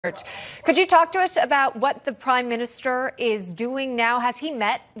Could you talk to us about what the Prime Minister is doing now? Has he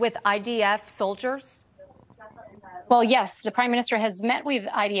met with IDF soldiers? Well, yes, the Prime Minister has met with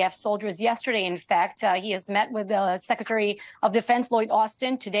IDF soldiers yesterday. In fact, he has met with the Secretary of Defense, Lloyd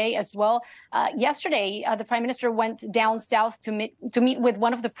Austin, today as well. Yesterday, the Prime Minister went down south to meet with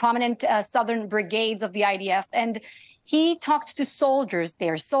one of the prominent southern brigades of the IDF, and he talked to soldiers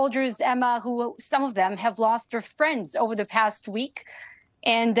there. Soldiers, Emma, who some of them have lost their friends over the past week.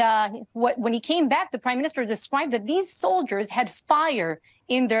 And when he came back, the Prime Minister described that these soldiers had fire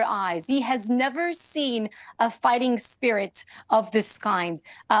in their eyes. He has never seen a fighting spirit of this kind.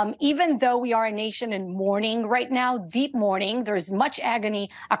 Even though we are a nation in mourning right now, deep mourning, there's much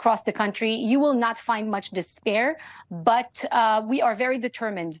agony across the country. You will not find much despair, but we are very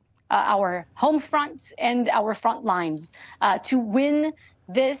determined, our home front and our front lines, to win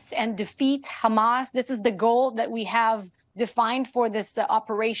this and defeat Hamas. This is the goal that we have defined for this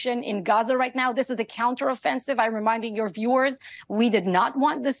operation in Gaza right now. This is a counteroffensive. I'm reminding your viewers, we did not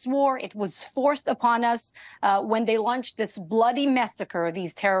want this war. It was forced upon us when they launched this bloody massacre,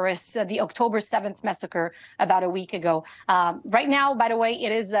 these terrorists, the October 7th massacre about a week ago. Right now, by the way,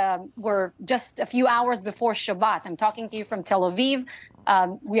 it is we're just a few hours before Shabbat. I'm talking to you from Tel Aviv.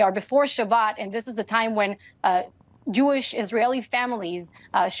 We are before Shabbat, and this is the time when Jewish Israeli families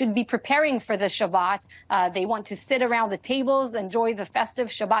should be preparing for the Shabbat. They want to sit around the tables, enjoy the festive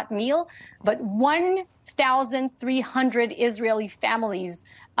Shabbat meal. But 1,300 Israeli families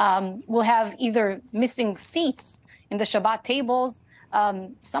will have either missing seats in the Shabbat tables.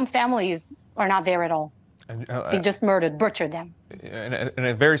 Some families are not there at all. They just butchered them. In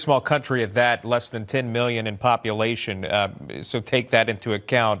a very small country at that, less than 10 million in population. So take that into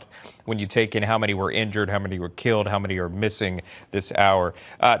account when you take in how many were injured, how many were killed, how many are missing this hour.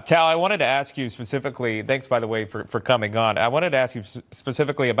 Tal, I wanted to ask you specifically, thanks, by the way, for coming on. I wanted to ask you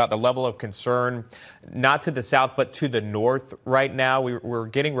specifically about the level of concern, not to the south, but to the north right now. We're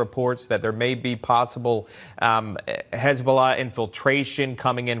getting reports that there may be possible Hezbollah infiltration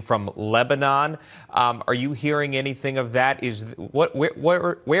coming in from Lebanon. Are you hearing anything of that?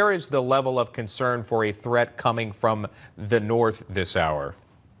 Where is the level of concern for a threat coming from the north this hour?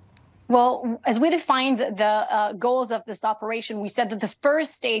 Well, as we defined the goals of this operation, we said that the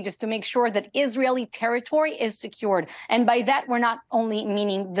first stage is to make sure that Israeli territory is secured. And by that, we're not only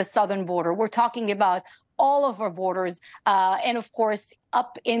meaning the southern border. We're talking about all of our borders, and of course,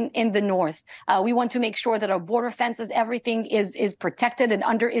 up in the north. We want to make sure that our border fences, everything is protected and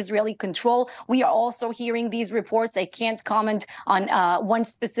under Israeli control. We are also hearing these reports. I can't comment on one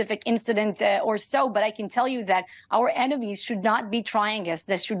specific incident or so, but I can tell you that our enemies should not be trying us.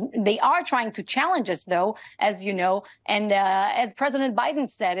 They are trying to challenge us, though, as you know. And as President Biden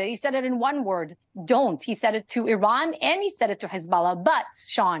said, he said it in one word, don't. He said it to Iran and he said it to Hezbollah. But,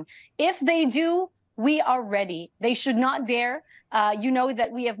 Sean, if they do, we are ready. They should not dare. You know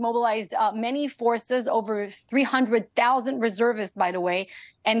that we have mobilized many forces, over 300,000 reservists, by the way.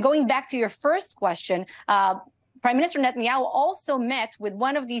 And going back to your first question, Prime Minister Netanyahu also met with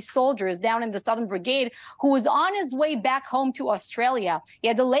one of these soldiers down in the Southern Brigade who was on his way back home to Australia. He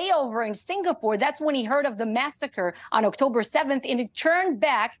had a layover in Singapore. That's when he heard of the massacre on October 7th, and he turned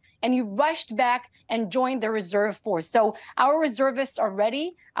back and he rushed back and joined the reserve force. So our reservists are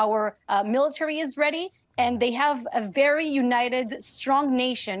ready. Our military is ready. And they have a very united, strong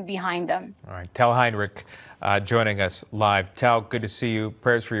nation behind them. All right. Tal Hieinrich joining us live. Tal, good to see you.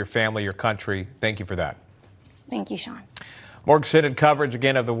 Prayers for your family, your country. Thank you for that. Thank you, Sean. More extended coverage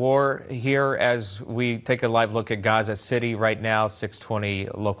again of the war here as we take a live look at Gaza City right now, 6:20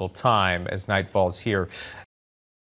 local time as night falls here.